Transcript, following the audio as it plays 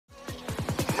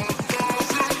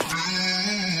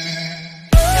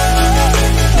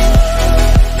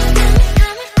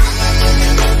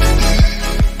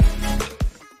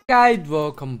Guys,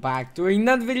 welcome back to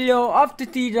another video of the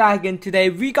T-Dragon. Today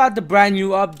we got the brand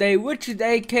new update, which is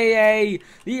aka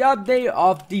the update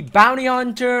of the Bounty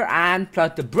Hunter and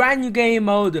plus the brand new game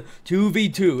mode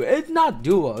 2v2. It's not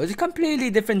duo, it's a completely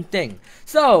different thing.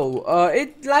 So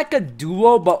it's like a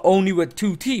duo but only with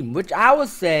two teams, which I would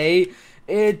say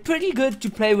is pretty good to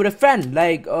play with a friend.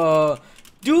 Like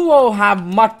duo have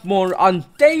much more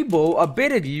unstable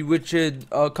ability, which is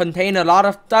contain a lot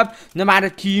of stuff, no matter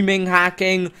teaming,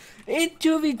 hacking. In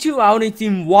 2v2, I only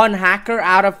seen one hacker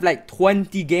out of like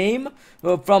 20 game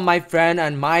from my friend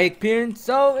and my experience,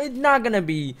 so it's not gonna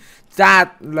be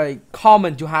that like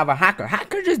common to have a hacker.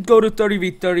 Hacker just go to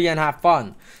 30v30 and have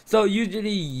fun. So usually,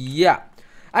 yeah.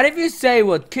 And if you say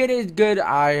what kid is good,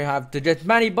 I have suggest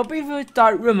many. But before we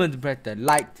start, remember to press the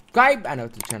like, subscribe, and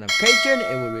also channel Patreon.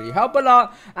 It will really help a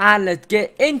lot. And let's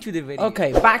get into the video.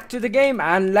 Okay, back to the game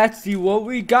and let's see what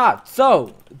we got.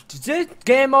 So this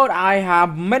game mode, I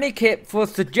have many kit for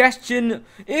suggestion.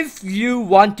 If you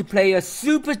want to play a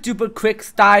super quick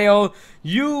style,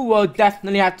 you will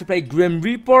definitely have to play Grim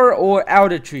Reaper or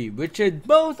Elder Tree, which is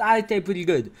both I say pretty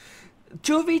good.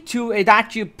 2v2 is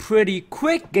actually a pretty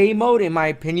quick game mode in my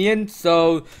opinion,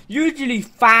 so usually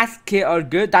fast kit are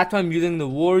good. That's why I'm using the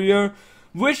warrior,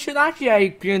 which is actually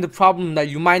experiencing the problem that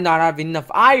you might not have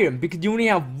enough iron because you only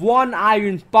have one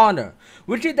iron spawner,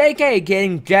 which is aka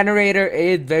getting generator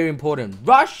is very important.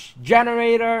 Rush,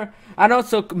 generator, and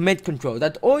also mid control.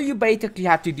 That's all you basically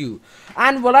have to do.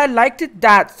 And what I liked is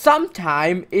that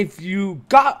sometime if you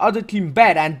got other team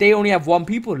bad and they only have one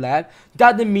people left,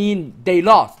 doesn't mean they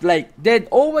lost. Like there's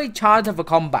always chance of a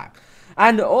comeback.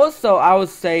 And also I would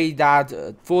say that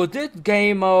for this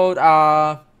game mode,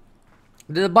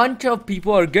 there's a bunch of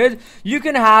people are good. You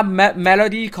can have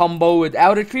Melody combo with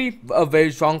Elder Tree, a very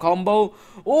strong combo.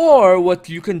 Or what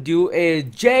you can do is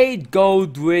Jade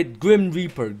goes with Grim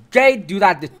Reaper. Jade do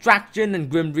that distraction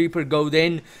and Grim Reaper goes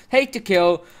in, take the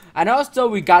kill. And also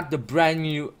we got the brand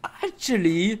new.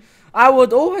 Actually, I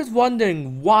was always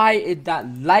wondering why is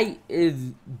that light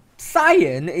is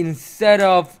cyan instead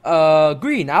of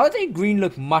green. I would say green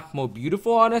looks much more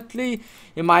beautiful, honestly,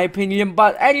 in my opinion.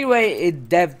 But anyway, it's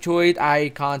dev choice. I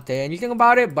can't say anything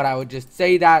about it, but I would just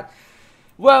say that,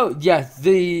 well, yes,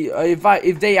 the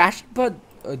if they actually put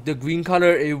the green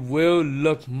color, it will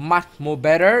look much more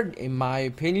better in my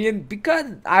opinion, because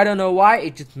I don't know why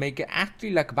it just make it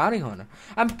actually like a bounty hunter.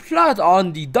 And plus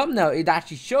on the thumbnail it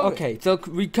actually shows. Okay, so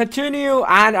we continue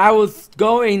and I was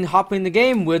going hop in the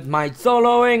game with my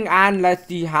soloing and let's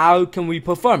see how can we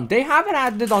perform. They haven't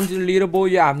added onto the leaderboard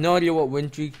yet. I have no idea what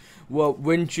win streak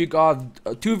of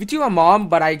 2v2 I'm on,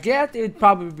 but I guess it's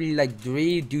probably like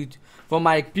 3 due to, from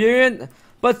my experience.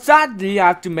 But sadly, I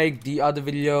have to make the other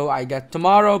video, I guess,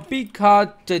 tomorrow, because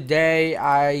today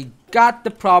I got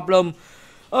the problem.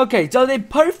 Okay, so they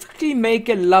perfectly make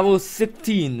it level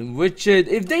 16, which is,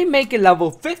 if they make it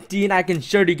level 15, I can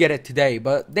surely get it today.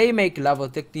 But they make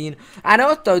level 16, and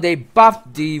also they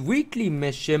buffed the weekly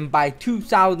mission by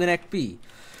 2000 XP.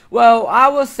 Well, I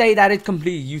will say that it's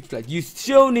completely useless. You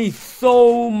still need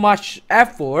so much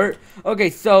effort. Okay,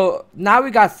 so now we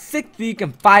got 6 weeks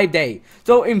and 5 days.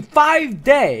 So in 5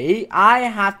 days, I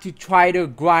have to try to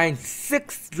grind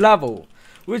 6th level,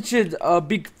 which is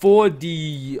big for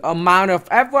the amount of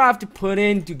effort I have to put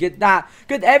in to get that.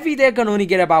 Because every day I can only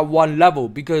get about 1 level,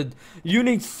 because you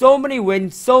need so many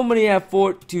wins, so many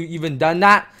effort to even done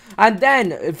that. And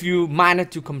then if you manage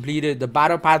to complete the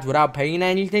battle pass without paying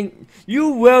anything, you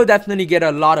will definitely get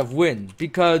a lot of wins,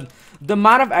 because the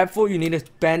amount of effort you need to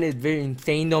spend is very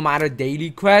insane, no matter daily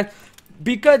quest.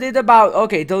 Because it's about,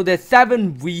 okay, so there's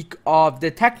 7 weeks of the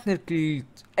technically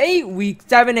 8 weeks,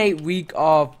 7-8 weeks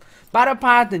of battle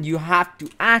pass, and you have to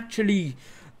actually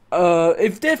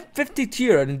if there's 50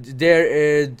 tier and there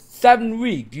is 7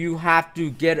 weeks, you have to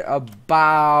get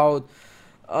about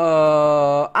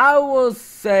I will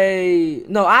say,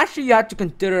 no, actually you have to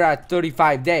consider at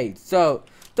 35 days. So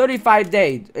 35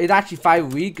 days is actually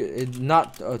 5 weeks. It's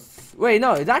not wait,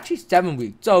 no, it's actually 7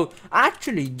 weeks. So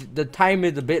actually the time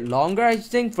is a bit longer, I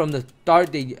think. From the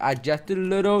start they adjusted a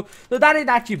little, so that is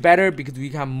actually better because we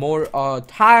have more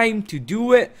time to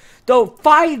do it. So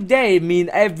 5 days mean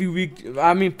every week,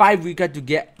 I mean 5 weeks have to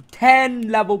get 10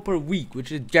 level per week,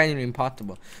 which is genuinely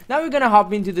impossible. Now we're gonna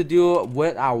hop into the duel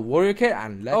with our warrior kit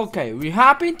and let's okay, we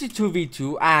hop into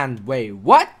 2v2 and wait,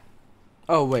 what?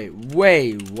 Oh wait,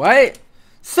 what?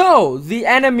 So the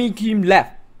enemy team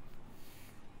left.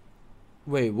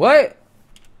 Wait, what?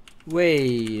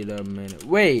 Wait a minute.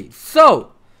 Wait,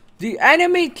 so the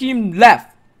enemy team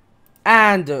left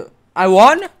and I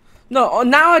won? No,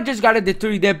 now I just gotta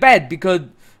destroy their bed, because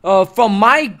from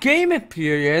my game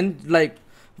experience, like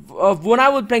when I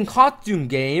was playing costume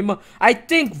game, I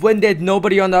think when there's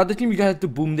nobody on the other team, you just have to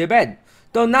boom their bed.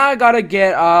 So now I gotta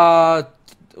get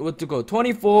what to go,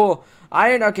 24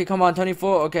 iron. Okay, come on,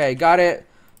 24. Okay, got it.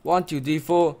 1 2 3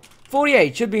 4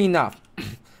 48 should be enough.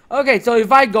 Okay, so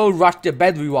if I go rush the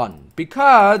bed, we won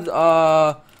because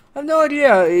I have no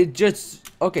idea. It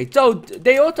just okay. So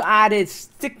they also added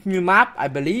 6 new map, I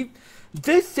believe.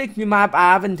 This 6 new map,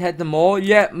 I haven't tested them all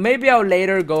yet. Maybe I'll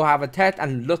later go have a test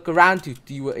and look around to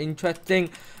see what interesting.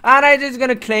 And I'm just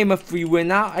gonna claim a free win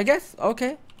now, I guess.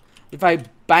 Okay, if I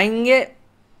bang it.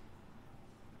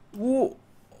 Whoa.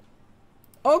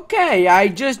 Okay, I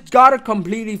just got a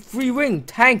completely free win.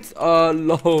 Thanks,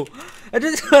 low. I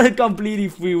just got a completely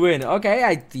free win. Okay,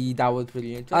 I see, that was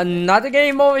pretty interesting. Another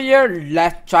game over here.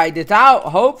 Let's try this out.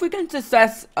 Hope we can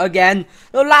success again.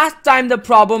 The last time the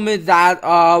problem is that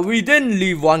we didn't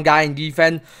leave one guy in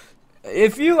defense.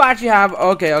 If you actually have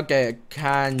okay,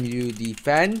 can you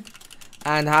defend?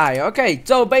 And hi. Okay,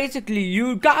 so basically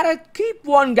you gotta keep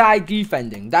one guy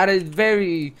defending. That is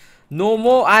very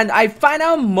normal, and I find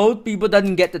out most people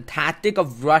doesn't get the tactic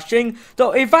of rushing.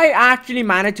 So if I actually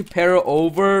manage to pair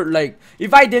over, like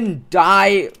if I didn't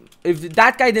die, if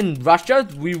that guy didn't rush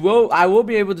us, I will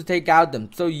be able to take out them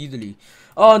so easily.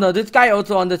 Oh no, this guy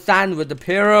also understands with the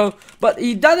pyro, but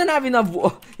he doesn't have enough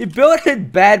wool. He built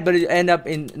it bad, but it ended up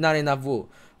in not enough wool.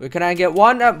 Wait, can I get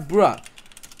one? Bruh,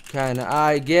 can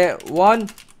I get one?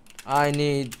 I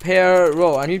need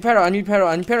pyro. I need pyro. I need pyro.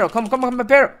 I need pyro. Come,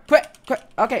 pyro. Quick.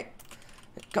 Okay.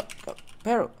 Go,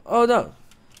 pyro. Oh no.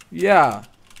 Yeah.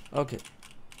 Okay.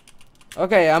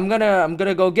 Okay, I'm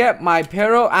gonna go get my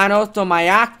pyro and also my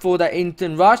axe for the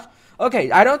instant rush. Okay,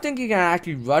 I don't think you can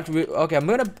actually rush. Okay, I'm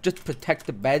gonna just protect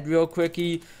the bed real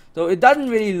quickie, so it doesn't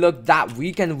really look that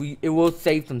weak, and it will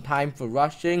save some time for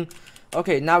rushing.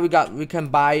 Okay, now we can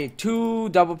buy 2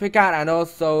 double pickaxe and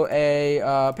also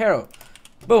a pyro.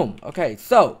 Boom. Okay,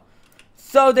 so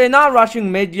they're not rushing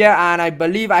mid yet, and I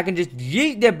believe I can just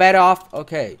yeet their bed off.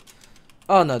 Okay.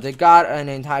 Oh no, they got an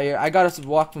entire. I gotta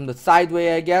walk from the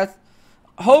sideway, I guess.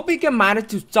 Hope he can manage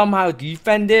to somehow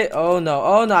defend it. Oh no,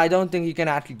 I don't think he can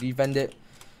actually defend it.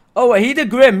 Oh wait, he's the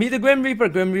Grim Reaper.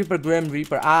 Grim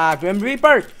Reaper. Ah, Grim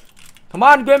Reaper. Come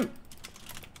on, Grim.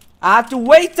 I have to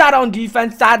waste that on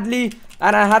defense, sadly,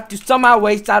 and I have to somehow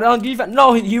waste that on defense.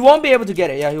 No, he won't be able to get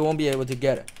it. Yeah, he won't be able to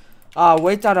get it.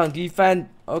 Wait out on defense.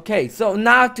 Okay, so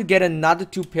now to get another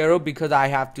 2 pyro because I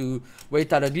have to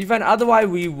wait out on defense. Otherwise,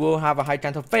 we will have a high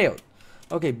chance of fail.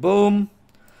 Okay, boom.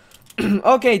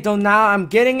 Okay, so now I'm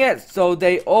getting it. So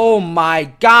oh my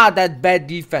god, that's bad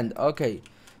defense. Okay,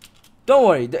 don't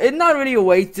worry, it's not really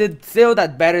wasted. Still,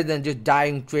 that's better than just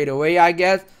dying straight away, I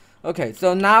guess. Okay,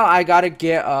 so now I gotta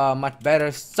get much better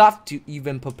stuff to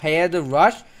even prepare the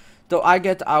rush. So I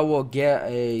guess I will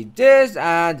get this,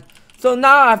 and so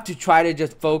now I have to try to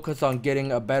just focus on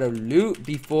getting a better loot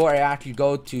before I actually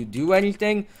go to do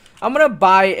anything. I'm gonna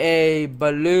buy a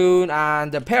balloon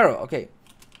and a pyro. Okay,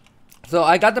 so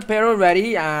I got the pyro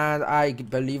ready, and I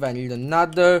believe I need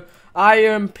another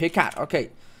iron pickaxe. Okay,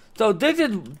 so this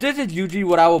is usually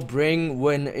what I will bring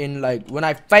when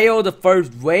I fail the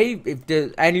first wave. If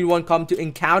there's anyone come to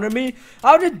encounter me,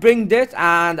 I'll just bring this,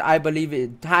 and I believe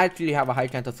it actually have a high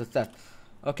chance of success.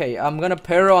 Okay, I'm gonna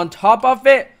pyro on top of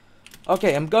it.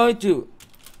 Okay, I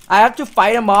have to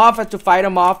fight him off.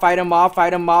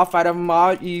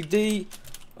 Easy.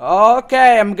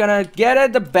 Okay, I'm gonna get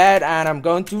at the bed and I'm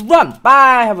going to run.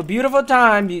 Bye. Have a beautiful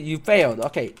time. You failed.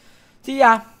 Okay. See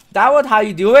ya. That was how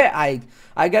you do it. I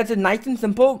guess it's nice and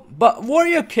simple. But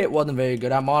warrior kit wasn't very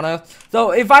good, I'm honest.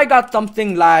 So if I got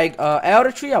something like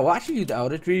elder tree, I will actually use the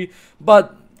elder tree.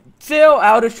 But still,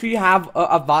 elder tree have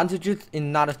advantages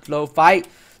in not a slow fight.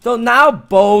 So now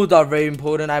bows are very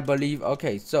important, I believe.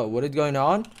 Okay, so what is going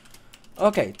on?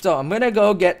 Okay, so I'm gonna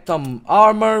go get some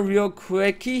armor real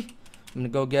quickie. I'm gonna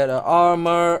go get an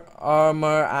armor,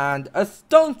 and a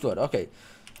stone sword. Okay,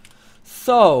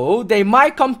 so they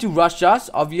might come to rush us.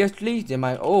 Obviously, they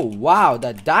might. Oh wow,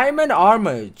 that diamond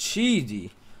armor is cheesy.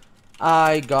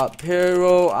 I got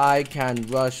pyro. I can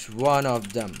rush one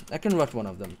of them.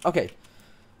 Okay.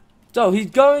 So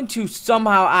he's going to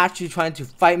somehow actually trying to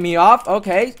fight me off.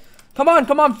 Okay. Come on,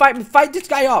 fight this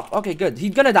guy off. Okay, good.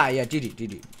 He's gonna die. Yeah,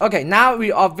 GG. Okay, now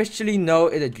we officially know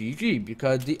it's a GG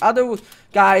because the other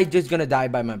guy just gonna die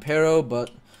by my pyro.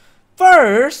 But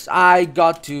first, I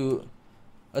got to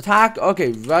attack.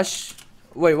 Okay, rush.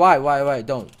 Wait, why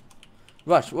don't?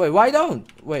 Rush. Wait, why don't?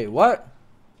 Wait, what?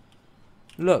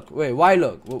 Look, wait, why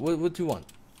look? What do you want?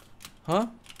 Huh?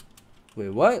 Wait,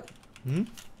 what?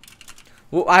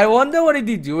 Well, I wonder what is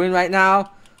he doing right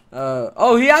now.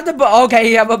 Oh, he had the okay.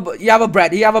 He have a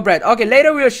bread. He have a bread. Okay,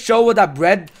 later we'll show what that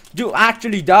bread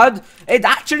actually does. It's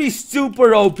actually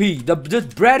super OP. This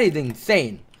bread is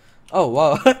insane. Oh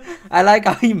wow, I like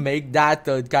how he make that.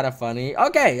 So it's kind of funny.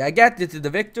 Okay, I guess this is the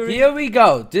victory. Here we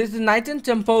go. This is Knights and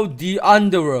Temple, the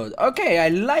Underworld. Okay, I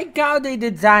like how they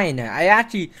design it. I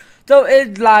actually. So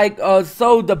it's like,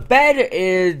 so the bed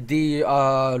is the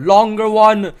longer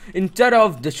one instead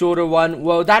of the shorter one.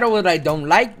 Well, that is what I don't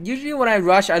like. Usually when I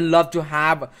rush, I love to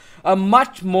have a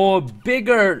much more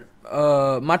bigger,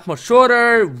 much more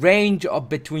shorter range of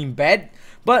between bed.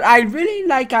 But I really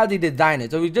like how they design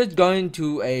it. So we're just going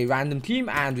to a random team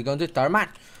and we're going to start a match.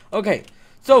 Okay,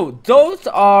 so those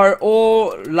are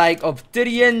all like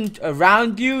obsidian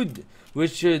around you,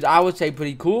 which is, I would say,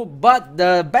 pretty cool. But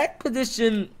the bed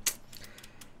position,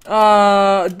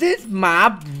 this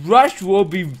map rush will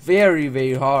be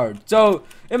very hard. So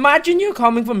imagine you're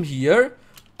coming from here.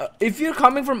 If you're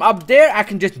coming from up there, I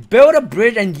can just build a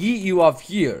bridge and yeet you off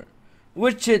here,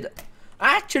 which is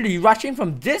actually rushing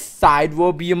from this side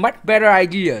will be a much better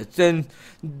idea, since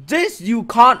this you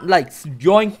can't like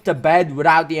join the bed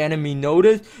without the enemy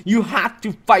notice. You have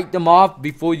to fight them off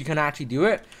before you can actually do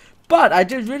it. But I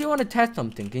just really want to test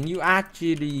something. Can you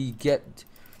actually get...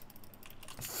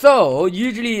 So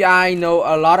usually I know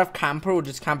a lot of camper will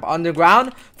just camp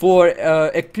underground for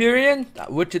experience,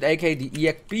 which is aka the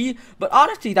EXP. But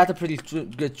honestly, that's a pretty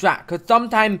good strat, because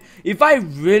sometimes if I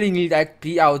really need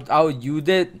XP, I'll use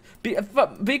it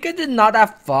because it's not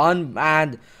that fun.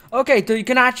 And okay, so you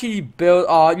can actually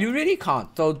build, you really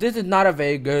can't. So this is not a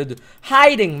very good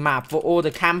hiding map for all the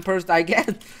campers, I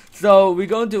guess. So we're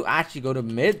going to actually go to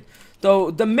mid. So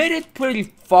the mid is pretty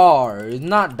far, it's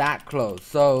not that close.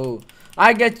 So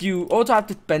I guess you also have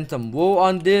to spend some wool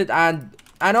on this, and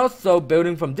also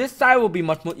building from this side will be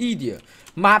much more easier.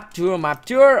 Map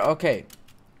tour, okay.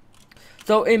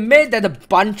 So in mid there's a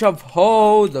bunch of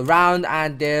holes around,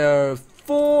 and they're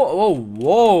full. Oh,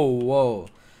 whoa.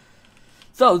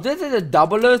 So this is a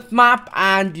doublers map,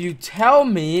 and you tell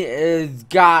me it's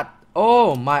got,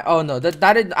 oh no,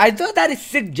 that is, I thought that is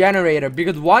 6 generator,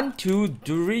 because 1, 2,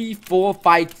 3, 4,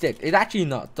 5, 6. It's actually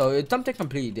not, so it's something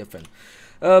completely different.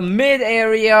 Mid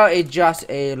area is just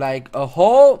like a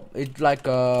hole. It's like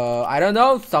I don't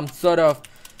know, some sort of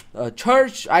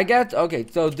church, I guess. Okay,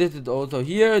 so this is also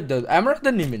here. The emerald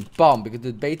didn't even spawn because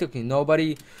it's basically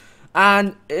nobody.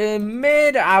 And in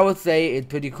mid, I would say it's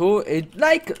pretty cool.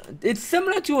 It's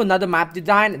similar to another map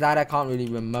design that I can't really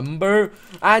remember.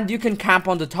 And you can camp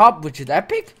on the top, which is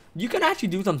epic. You can actually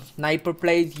do some sniper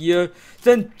plays here.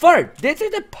 Since first, this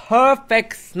is a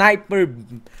perfect sniper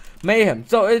mayhem.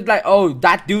 So it's like, oh,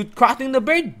 that dude crossing the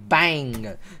bridge,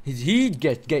 bang, he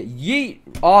just get yeet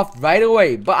off right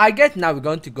away. But I guess now we're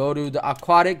going to go to the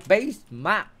aquatic base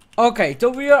map. Okay, so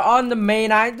we are on the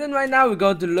main island right now. We're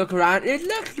going to look around. It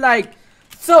looks like,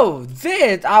 so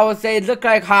this, I would say, it looks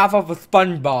like half of a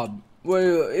SpongeBob.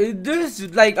 Well, this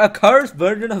is like a cursed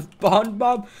version of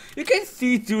SpongeBob. You can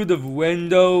see through the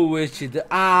window, which is,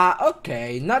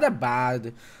 okay, not that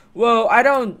bad. Well,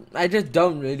 I just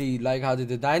don't really like how they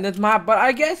design this map, but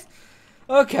I guess,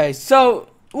 okay, so,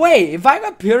 wait, if I'm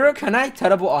a Pyrrha, can I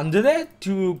teleport under there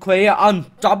to create an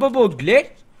unstoppable glitch?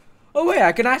 Oh wait,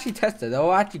 I can actually test it. That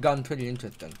will actually gotten pretty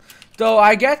interesting. So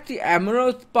I guess the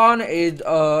emerald spawn is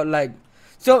like,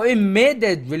 so in mid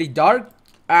it's really dark,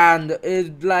 and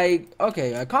it's like,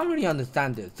 okay, I can't really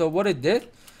understand this. So what is this?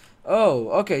 Oh,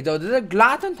 okay, so there's a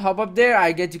glass on top of there.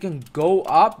 I guess you can go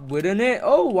up within it.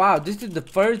 Oh wow, this is the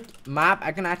first map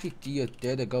I can actually see a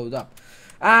stair that goes up.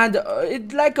 And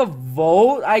it's like a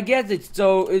vault, I guess.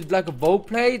 It's like a vault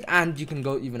plate, and you can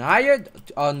go even higher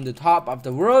on the top of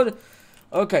the world.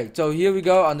 Okay, so here we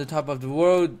go on the top of the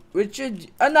world, which is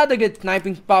another good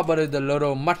sniping spot, but it's a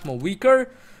little much more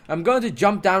weaker. I'm going to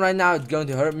jump down right now. It's going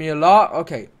to hurt me a lot.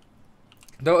 Okay,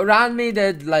 so around me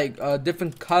there's like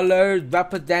different colors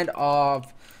represent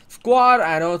of squad,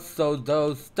 and also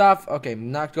those stuff. Okay, I'm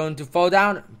not going to fall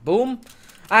down. Boom.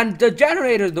 And the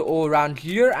generators are all around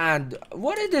here. And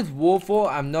what is this wall for?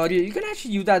 I'm not here. You can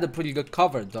actually use that as a pretty good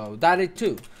cover though. That is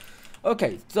too.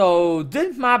 Okay, so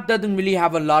this map doesn't really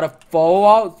have a lot of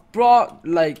fallouts, bro.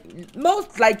 Like,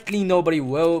 most likely nobody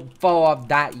will fall off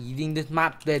that easy in this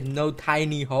map. There's no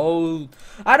tiny holes.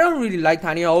 I don't really like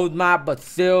tiny holes map, but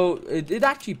still, it's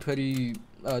actually pretty...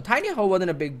 tiny hole wasn't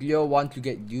a big deal once you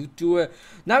get used to it.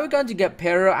 Now we're going to get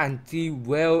Pyrrha and see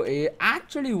will it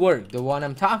actually work, the one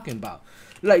I'm talking about.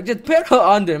 Like, just Pyrrha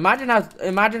under. Imagine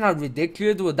how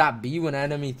ridiculous would that be when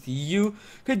enemies see you.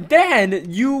 Cause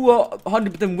then you will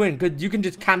 100% win. Cause you can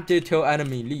just camp there till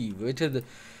enemy leave, which is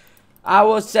I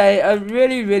will say a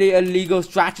really illegal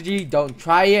strategy. Don't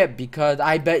try it, because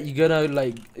I bet you're gonna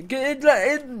like get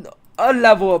a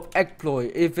level of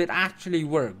exploit if it actually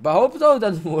works. But hope so it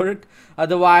doesn't work.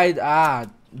 Otherwise,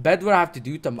 Bedwar have to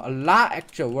do a lot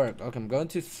extra work. Okay, I'm going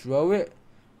to throw it.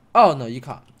 Oh no, you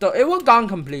can't. So it will gone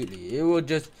completely. It will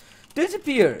just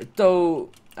disappear. So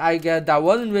I guess that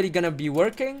wasn't really gonna be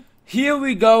working. Here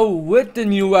we go with the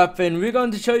new weapon. We're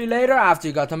going to show you later after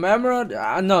you got some emerald.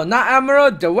 No, not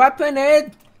emerald. The weapon is,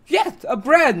 yes, a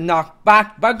bread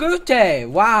knockback bagute.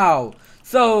 Wow.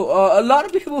 So a lot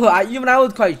of people, even I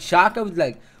was quite shocked. I was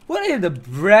like, what is the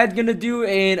bread gonna do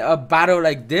in a battle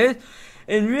like this?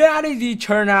 In reality,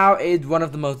 turnout is one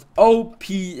of the most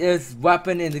OP's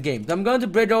weapon in the game. So I'm going to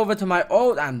bridge over to my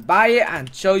ult and buy it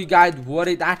and show you guys what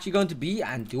it's actually going to be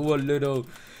and do a little.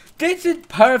 This is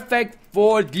perfect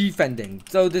for defending.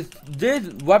 So this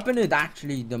weapon is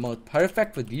actually the most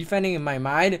perfect for defending in my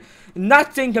mind.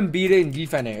 Nothing can beat it in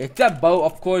defending except bow.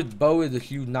 Of course, bow is a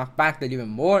huge knockback, that even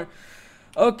more.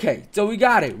 Okay, so we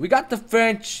got it. We got the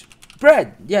French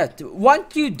bread. Yes,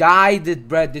 once you die, this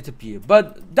bread disappears.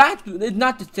 But that is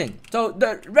not the thing. So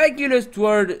the regular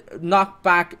sword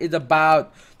knockback is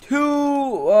about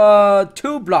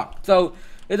two blocks. So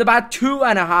it's about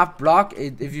 2.5 blocks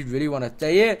if you really want to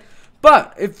say it.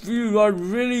 But if you are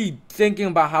really thinking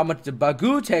about how much the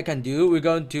bagute can do, we're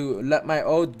going to let my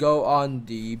ult go on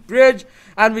the bridge,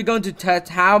 and we're going to test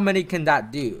how many can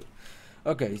that do.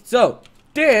 Okay, so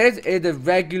this is the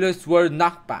regular sword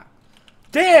knockback.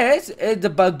 This is the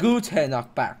bagute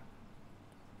knockback.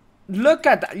 Look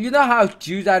at that. You know how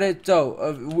huge that is? So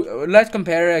let's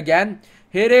compare it again.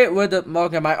 Hit it with the,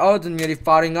 okay, my ult is nearly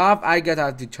falling off. I guess I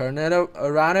have to turn it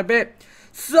around a bit.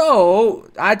 So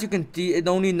as you can see, it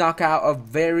only knock out a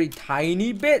very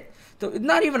tiny bit. So it's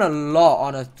not even a lot,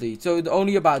 honestly. So it's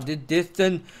only about this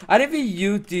distance. And if you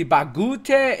use the bagute,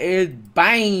 it's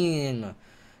bang.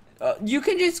 You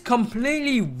can just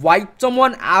completely wipe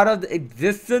someone out of the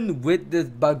existence with this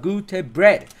bagute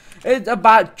bread. It's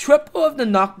about triple of the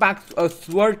knockbacks a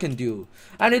sword can do.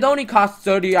 And it only costs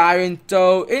 30 iron.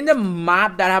 So in the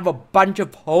map that have a bunch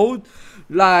of holes,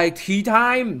 like tea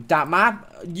time, that map,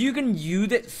 you can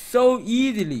use it so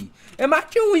easily.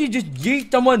 Imagine when you just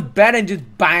yeet someone's bed and just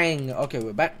bang. Okay,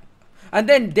 we're back. And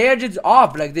then they're just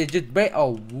off, like they just break.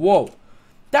 Oh, whoa.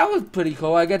 That was pretty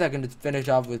cool. I guess I can just finish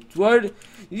off with sword.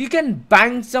 You can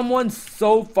bang someone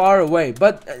so far away,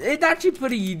 but it's actually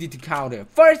pretty easy to counter.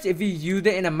 First, if you use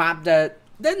it in a map that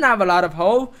doesn't have a lot of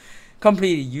holes,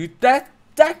 completely use that.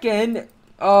 Second,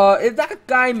 if that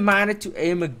guy managed to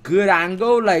aim a good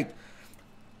angle, like,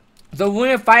 so when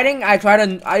you're fighting,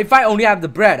 if I only have the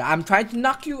bread, I'm trying to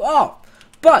knock you off.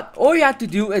 But all you have to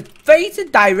do is face a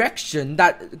direction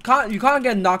that you can't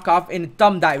get knocked off in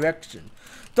some direction.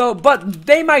 So, but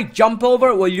they might jump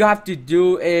over. What you have to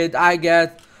do is, I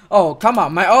guess, oh, come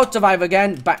on, my ult survive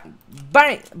again, bang,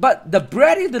 bang. But the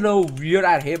bread is a little weird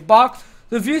at hitbox.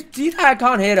 So if you see that I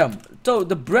can't hit him, so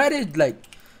the bread is like,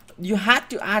 you have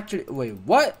to actually, wait,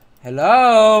 what?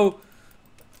 Hello?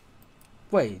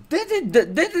 Wait, this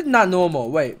is not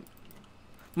normal. Wait,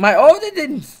 my ult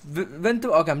didn't went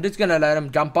through. Okay, I'm just gonna let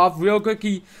him jump off real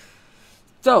quickly.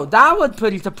 So that was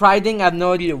pretty surprising. I have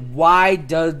no idea why it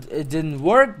didn't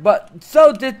work, but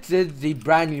so this is the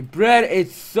brand new bread.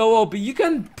 It's so OP. You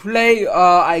can play,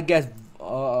 I guess,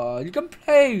 you can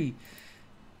play.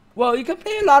 Well, you can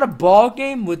play a lot of ball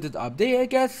game with this update, I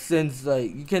guess, since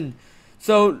like you can.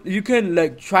 So you can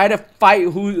like try to fight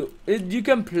who. You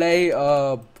can play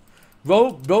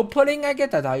role pulling, I guess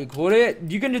that's how you call it.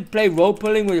 You can just play role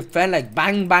pulling with your friend, like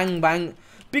bang bang bang.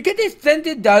 Because it since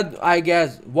it does, I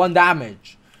guess, 1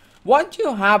 damage. Once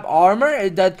you have armor,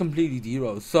 it does completely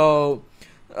 0. So,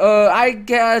 I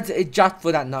guess it's just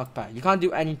for that knockback. You can't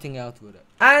do anything else with it.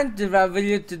 And that's our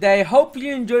video today. Hope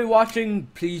you enjoy watching.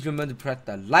 Please remember to press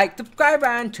the like, subscribe,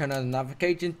 and turn on the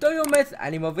notifications so you'll miss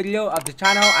any more video of the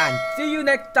channel. And see you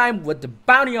next time with the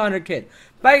Bounty Hunter Kid.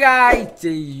 Bye guys.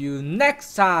 See you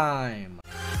next time.